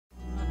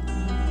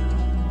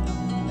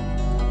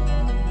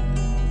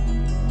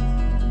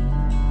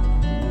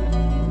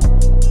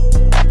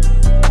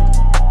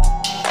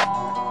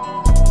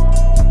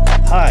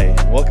Hi,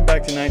 welcome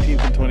back to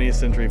 19th and 20th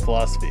Century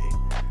Philosophy.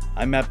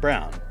 I'm Matt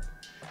Brown.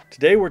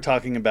 Today we're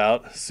talking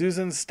about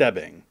Susan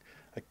Stebbing,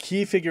 a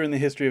key figure in the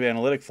history of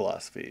analytic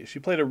philosophy. She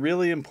played a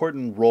really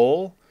important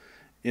role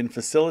in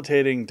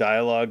facilitating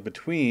dialogue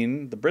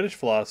between the British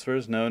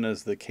philosophers known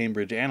as the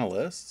Cambridge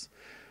Analysts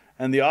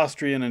and the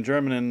Austrian and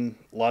German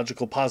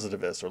logical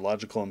positivists or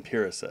logical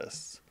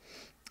empiricists,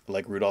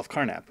 like Rudolf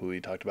Carnap, who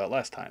we talked about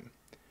last time.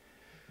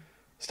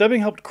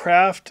 Stebbing helped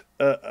craft,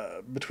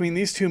 between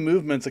these two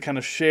movements, a kind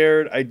of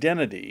shared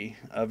identity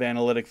of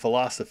analytic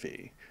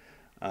philosophy,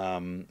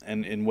 and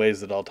in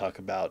ways that I'll talk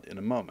about in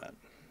a moment.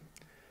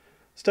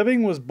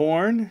 Stebbing was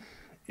born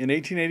in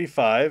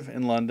 1885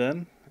 in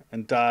London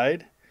and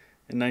died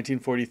in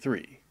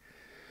 1943.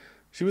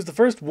 She was the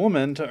first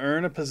woman to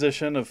earn a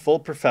position of full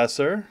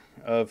professor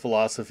of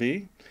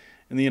philosophy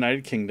in the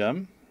United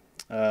Kingdom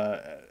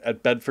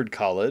at Bedford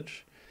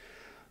College.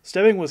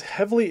 Stebbing was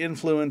heavily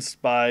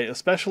influenced by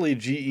especially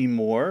G.E.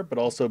 Moore, but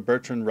also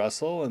Bertrand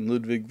Russell and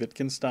Ludwig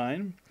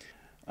Wittgenstein.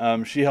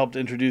 She helped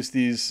introduce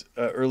these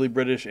early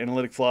British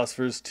analytic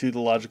philosophers to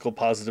the logical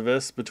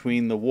positivists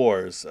between the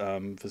wars,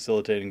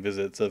 facilitating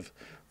visits of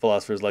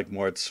philosophers like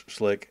Moritz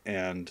Schlick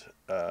and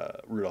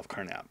Rudolf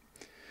Carnap.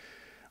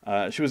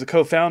 She was a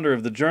co-founder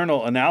of the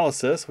journal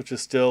Analysis, which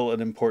is still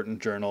an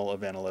important journal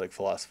of analytic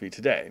philosophy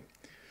today.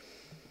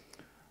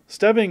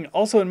 Stebbing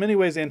also in many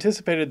ways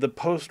anticipated the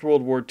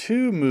post-World War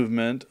II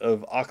movement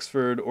of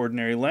Oxford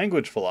ordinary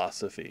language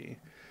philosophy,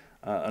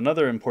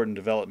 another important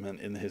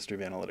development in the history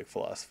of analytic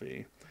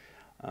philosophy.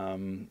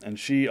 And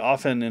she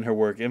often in her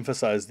work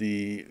emphasized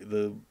the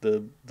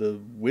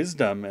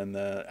wisdom and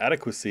the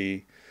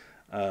adequacy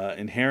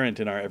inherent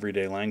in our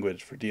everyday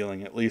language for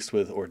dealing at least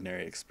with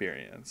ordinary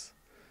experience.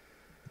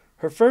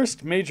 Her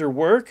first major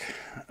work,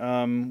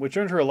 which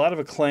earned her a lot of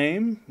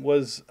acclaim,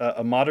 was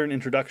A Modern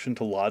Introduction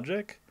to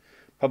Logic,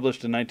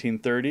 published in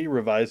 1930,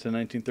 revised in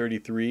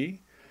 1933.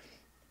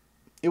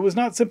 It was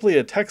not simply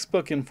a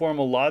textbook in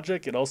formal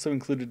logic, it also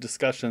included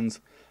discussions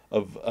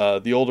of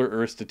the older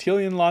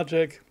Aristotelian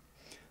logic,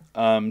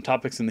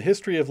 topics in the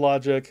history of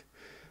logic,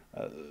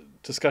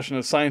 discussion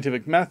of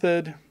scientific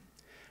method,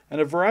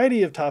 and a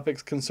variety of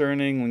topics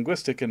concerning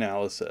linguistic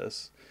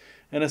analysis.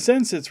 In a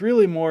sense, it's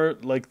really more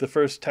like the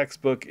first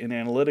textbook in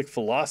analytic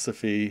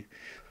philosophy,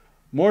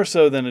 more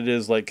so than it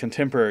is like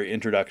contemporary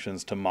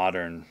introductions to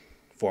modern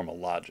formal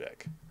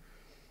logic.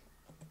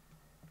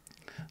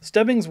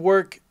 Stebbing's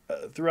work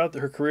throughout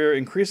her career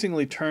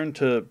increasingly turned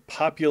to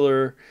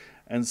popular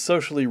and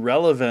socially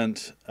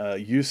relevant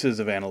uses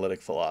of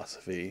analytic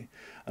philosophy.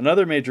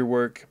 Another major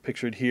work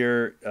pictured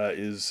here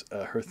is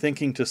her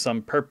Thinking to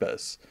Some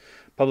Purpose,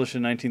 published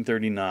in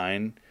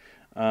 1939,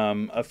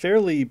 a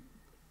fairly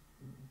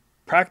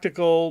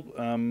practical,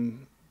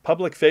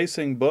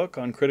 public-facing book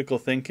on critical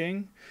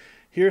thinking.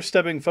 Here,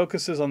 Stebbing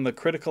focuses on the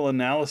critical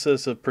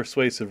analysis of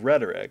persuasive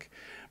rhetoric,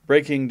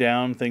 breaking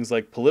down things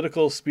like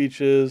political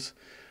speeches,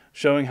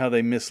 showing how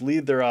they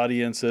mislead their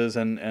audiences,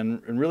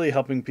 and really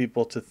helping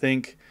people to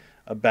think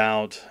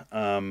about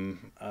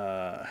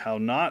how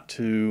not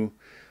to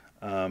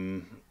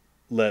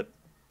let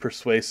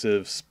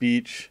persuasive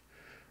speech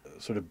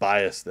sort of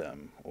bias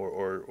them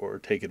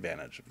or take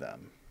advantage of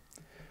them.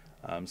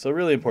 So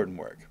really important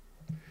work.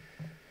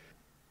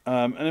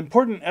 An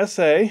important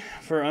essay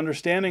for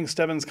understanding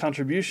Stebbing's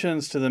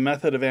contributions to the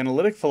method of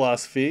analytic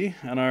philosophy,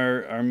 and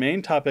our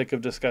main topic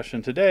of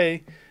discussion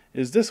today,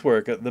 is this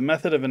work, The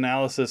Method of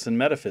Analysis in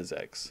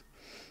Metaphysics.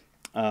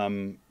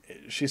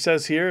 She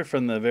says here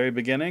from the very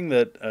beginning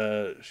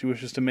that she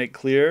wishes to make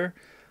clear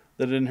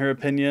that in her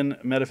opinion,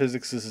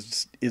 metaphysics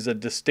is a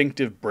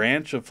distinctive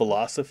branch of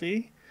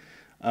philosophy.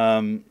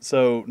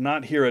 So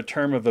not here a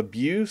term of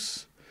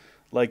abuse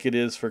like it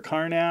is for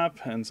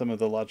Carnap and some of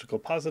the logical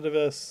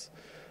positivists.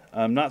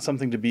 Not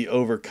something to be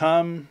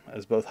overcome,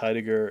 as both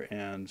Heidegger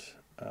and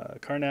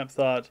Carnap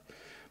thought,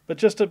 but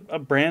just a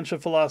branch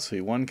of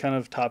philosophy, one kind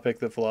of topic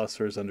that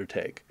philosophers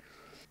undertake.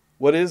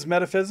 What is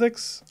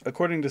metaphysics?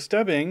 According to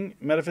Stebbing,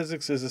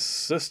 metaphysics is a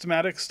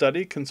systematic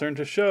study concerned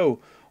to show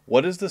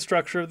what is the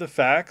structure of the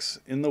facts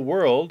in the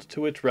world to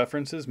which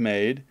reference is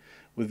made,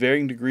 with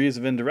varying degrees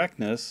of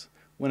indirectness,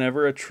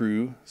 whenever a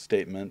true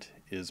statement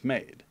is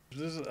made.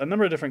 There's a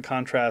number of different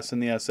contrasts in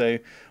the essay.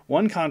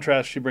 One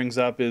contrast she brings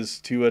up is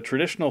to a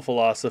traditional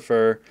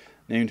philosopher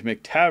named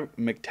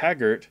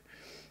McTaggart,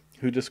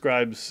 who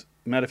describes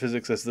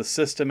metaphysics as the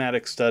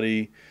systematic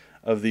study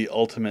of the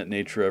ultimate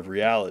nature of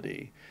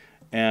reality.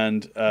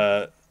 And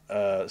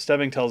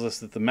Stebbing tells us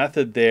that the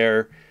method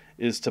there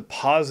is to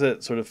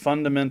posit sort of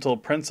fundamental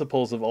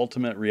principles of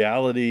ultimate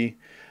reality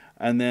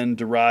and then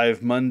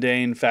derive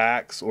mundane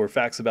facts or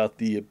facts about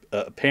the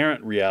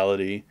apparent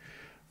reality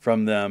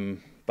from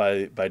them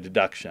by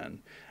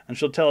deduction. And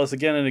she'll tell us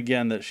again and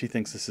again that she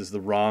thinks this is the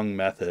wrong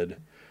method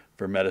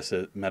for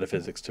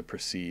metaphysics to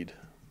proceed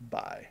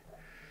by.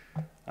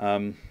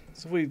 So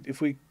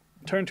if we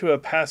turn to a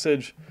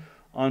passage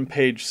on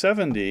page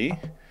 70,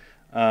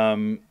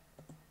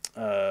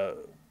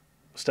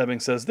 Stebbing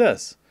says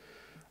this: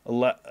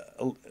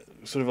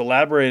 sort of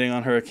elaborating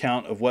on her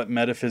account of what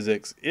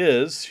metaphysics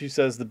is, she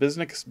says the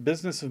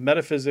business of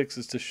metaphysics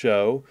is to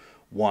show,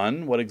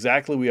 one, what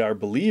exactly we are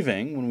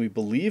believing when we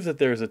believe that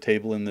there is a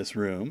table in this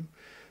room,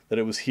 that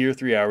it was here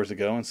 3 hours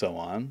ago, and so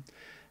on,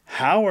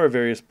 how our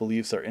various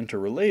beliefs are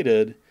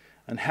interrelated,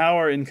 and how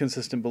our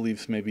inconsistent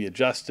beliefs may be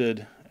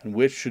adjusted, and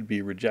which should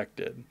be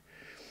rejected.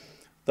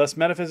 Thus,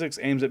 metaphysics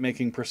aims at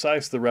making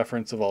precise the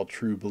reference of all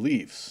true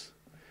beliefs.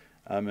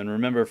 And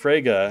remember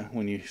Frege,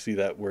 when you see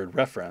that word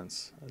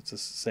reference, it's the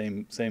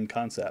same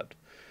concept.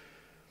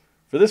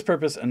 For this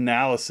purpose,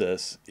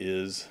 analysis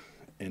is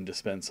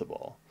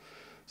indispensable.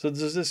 So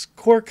there's this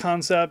core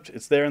concept,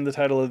 it's there in the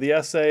title of the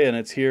essay, and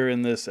it's here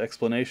in this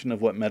explanation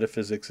of what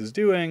metaphysics is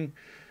doing,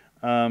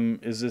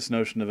 is this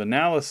notion of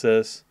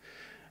analysis,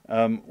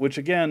 which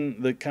again,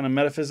 the kind of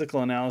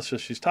metaphysical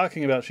analysis she's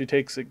talking about, she's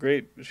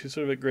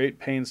sort of at great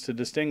pains to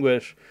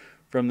distinguish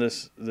from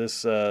this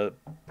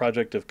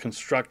project of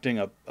constructing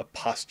a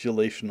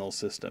postulational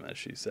system, as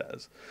she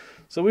says.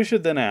 So we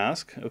should then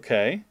ask,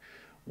 okay,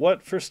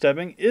 what for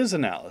Stebbing is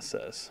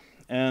analysis?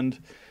 And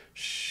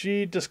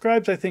she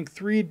describes, I think,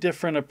 3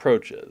 different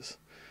approaches.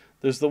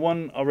 There's the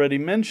one already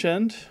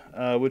mentioned,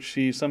 which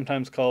she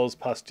sometimes calls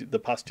the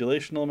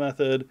postulational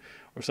method,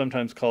 or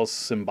sometimes calls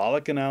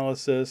symbolic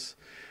analysis.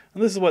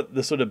 And this is what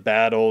the sort of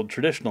bad old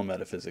traditional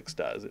metaphysics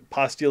does. It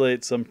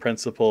postulates some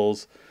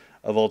principles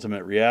of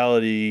ultimate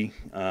reality.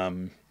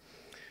 You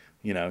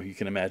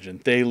can imagine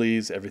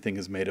Thales, everything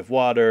is made of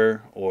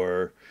water,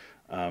 or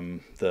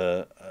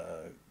the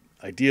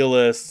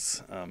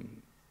idealists,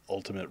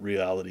 ultimate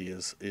reality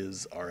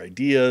is our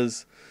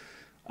ideas.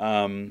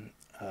 And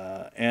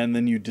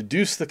then you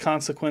deduce the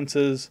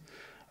consequences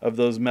of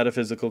those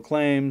metaphysical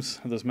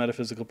claims, those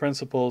metaphysical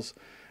principles,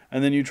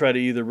 and then you try to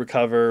either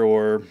recover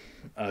or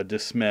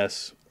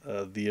dismiss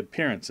the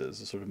appearances,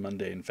 the sort of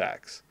mundane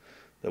facts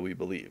that we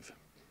believe.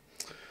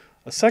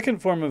 A second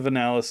form of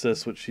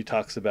analysis, which she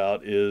talks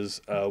about,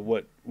 is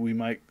what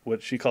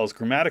she calls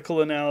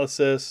grammatical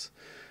analysis.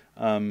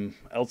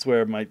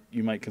 Elsewhere,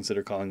 you might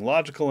consider calling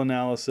logical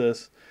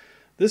analysis.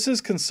 This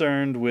is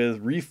concerned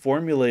with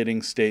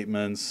reformulating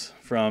statements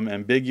from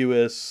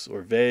ambiguous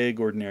or vague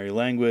ordinary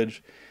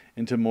language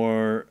into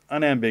more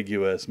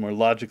unambiguous, more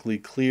logically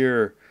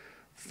clear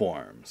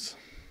forms.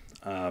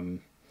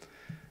 And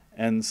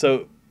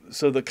so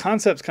the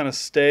concepts kind of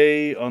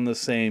stay on the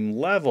same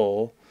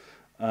level,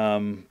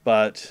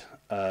 but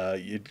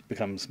it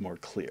becomes more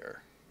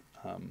clear.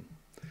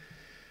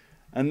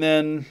 And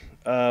then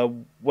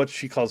what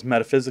she calls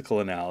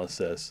metaphysical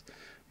analysis.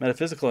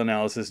 Metaphysical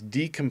analysis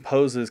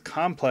decomposes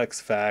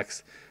complex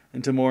facts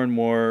into more and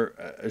more,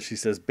 as she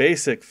says,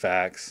 basic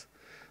facts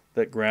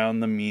that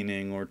ground the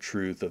meaning or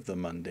truth of the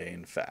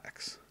mundane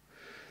facts.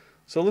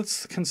 So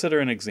let's consider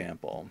an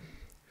example.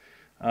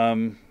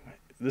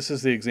 This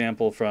is the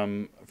example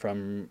from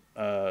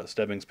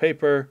Stebbing's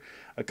paper.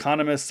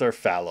 Economists are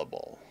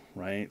fallible,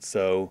 right?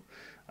 So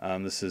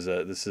this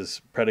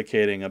is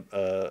predicating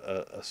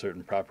a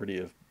certain property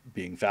of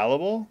being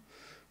fallible,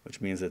 which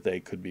means that they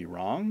could be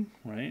wrong,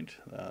 right?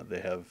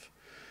 They have,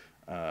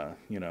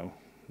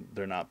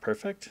 they're not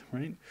perfect,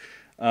 right?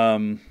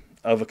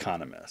 Of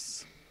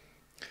economists.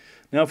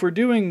 Now, if we're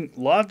doing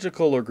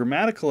logical or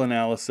grammatical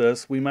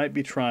analysis, we might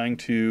be trying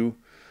to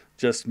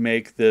just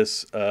make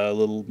this a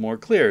little more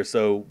clear.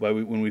 So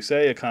when we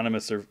say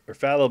economists are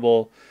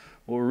fallible,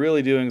 what we're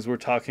really doing is we're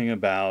talking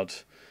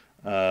about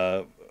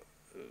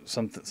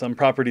some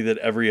property that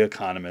every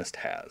economist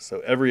has.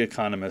 So every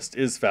economist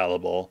is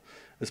fallible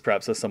is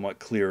perhaps a somewhat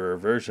clearer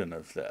version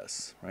of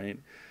this, right?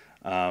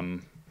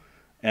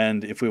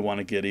 And if we want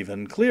to get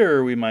even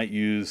clearer, we might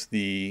use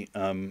the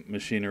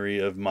machinery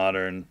of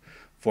modern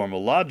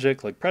formal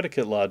logic, like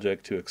predicate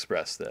logic, to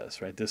express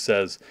this, right? This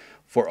says,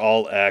 for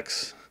all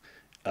x,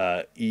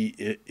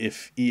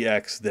 if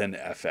ex, then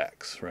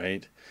fx,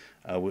 right?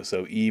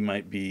 So E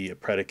might be a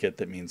predicate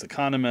that means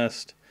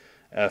economist,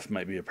 F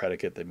might be a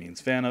predicate that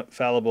means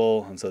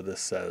fallible, and so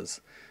this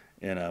says,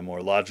 in a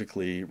more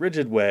logically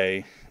rigid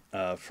way,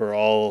 for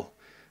all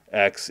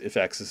x, if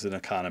x is an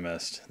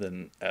economist,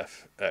 then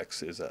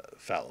fx is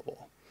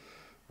fallible,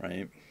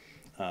 right?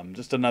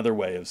 Just another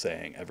way of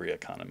saying every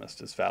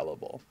economist is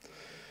fallible.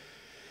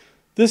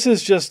 This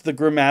is just the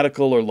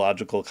grammatical or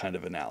logical kind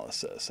of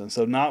analysis, and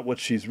so not what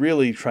she's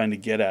really trying to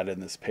get at in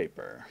this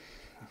paper.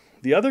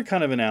 The other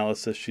kind of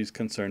analysis she's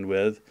concerned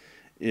with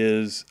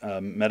is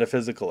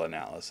metaphysical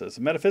analysis.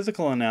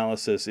 Metaphysical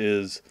analysis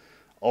is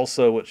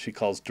also what she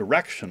calls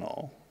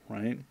directional,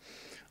 right?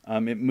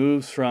 It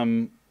moves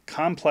from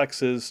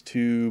complexes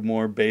to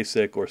more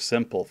basic or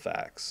simple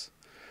facts,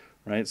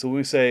 right? So when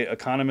we say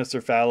economists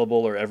are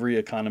fallible or every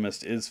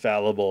economist is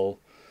fallible,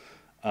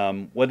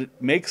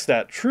 what makes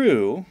that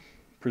true,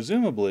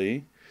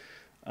 presumably,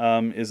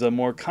 is a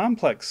more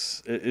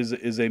complex, is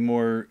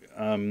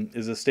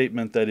a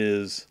statement that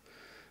is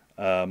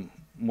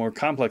more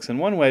complex in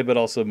one way, but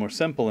also more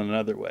simple in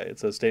another way.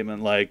 It's a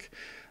statement like,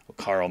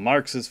 Karl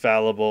Marx is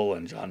fallible,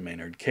 and John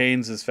Maynard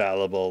Keynes is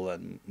fallible,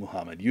 and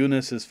Muhammad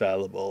Yunus is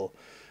fallible,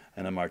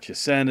 and Amartya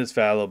Sen is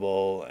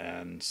fallible,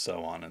 and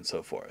so on and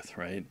so forth,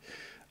 right?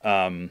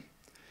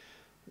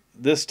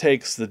 This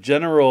takes the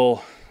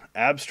general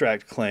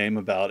abstract claim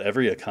about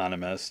every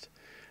economist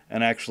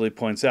and actually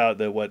points out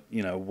that what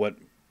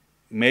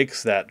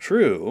makes that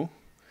true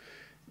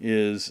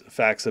is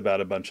facts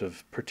about a bunch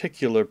of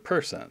particular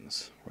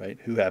persons, right,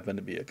 who happen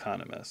to be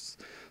economists.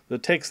 So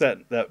it takes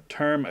that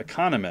term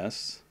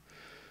economists,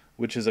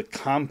 which is a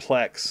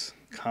complex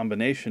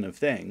combination of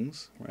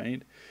things,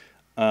 right,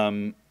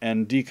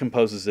 and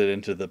decomposes it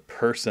into the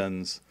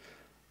persons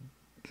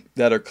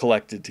that are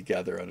collected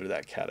together under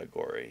that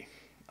category.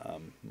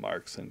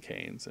 Marx and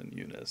Keynes and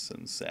Eunice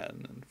and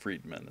Sen and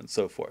Friedman and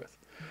so forth,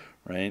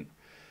 right?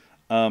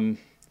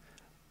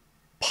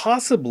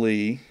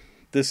 Possibly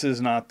this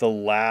is not the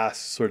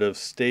last sort of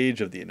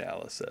stage of the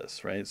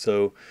analysis, right?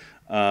 So,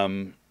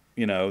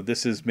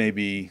 this is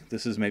maybe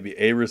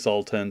a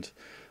resultant,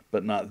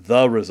 but not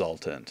the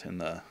resultant in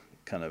the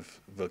kind of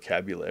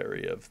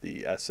vocabulary of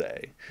the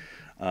essay.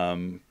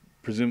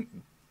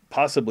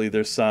 Possibly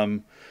there's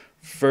some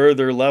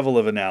further level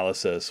of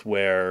analysis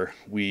where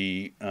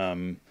we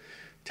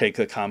take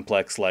a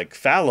complex like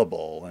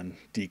fallible and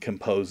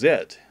decompose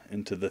it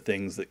into the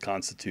things that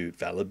constitute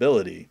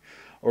fallibility.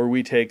 Or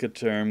we take a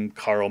term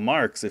Karl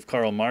Marx. If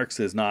Karl Marx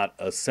is not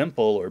a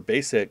simple or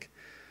basic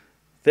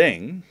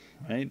thing,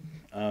 right,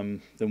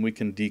 then we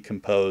can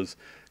decompose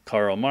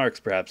Karl Marx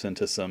perhaps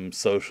into some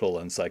social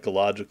and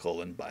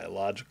psychological and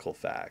biological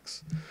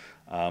facts,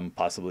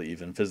 possibly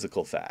even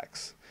physical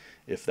facts,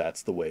 if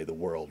that's the way the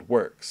world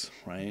works,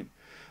 right?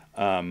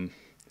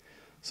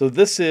 So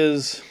this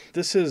is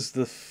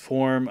the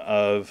form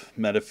of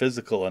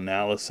metaphysical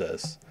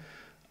analysis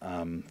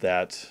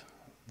that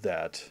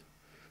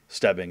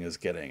Stebbing is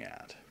getting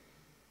at.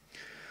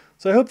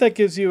 So I hope that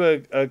gives you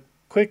a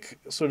quick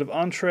sort of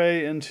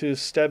entree into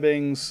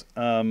Stebbing's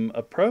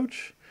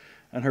approach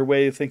and her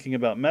way of thinking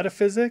about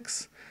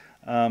metaphysics.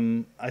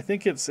 I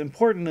think it's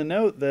important to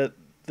note that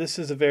this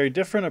is a very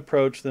different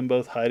approach than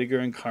both Heidegger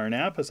and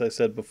Carnap, as I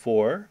said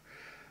before.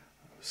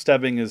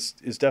 Stebbing is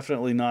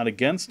definitely not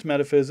against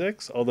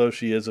metaphysics, although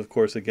she is, of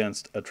course,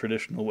 against a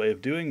traditional way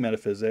of doing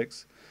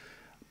metaphysics,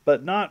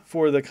 but not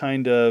for the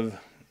kind of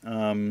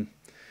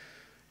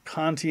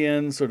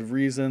Kantian sort of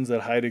reasons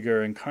that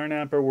Heidegger and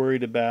Carnap are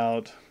worried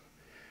about.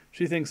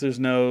 She thinks there's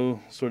no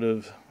sort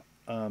of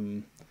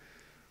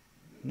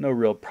no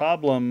real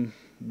problem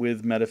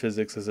with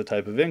metaphysics as a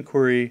type of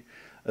inquiry,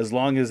 as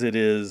long as it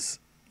is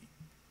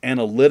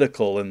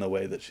analytical in the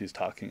way that she's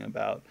talking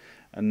about,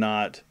 and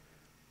not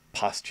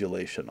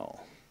postulational.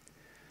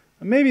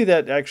 And maybe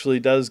that actually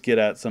does get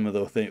at some of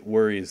the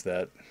worries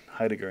that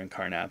Heidegger and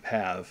Carnap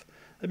have.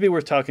 That'd be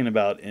worth talking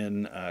about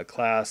in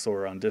class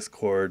or on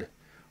Discord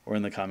or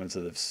in the comments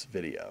of this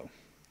video.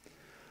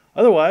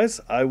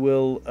 Otherwise, I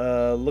will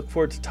look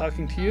forward to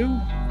talking to you,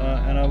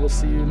 and I will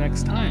see you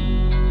next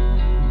time.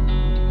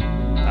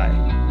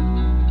 Bye.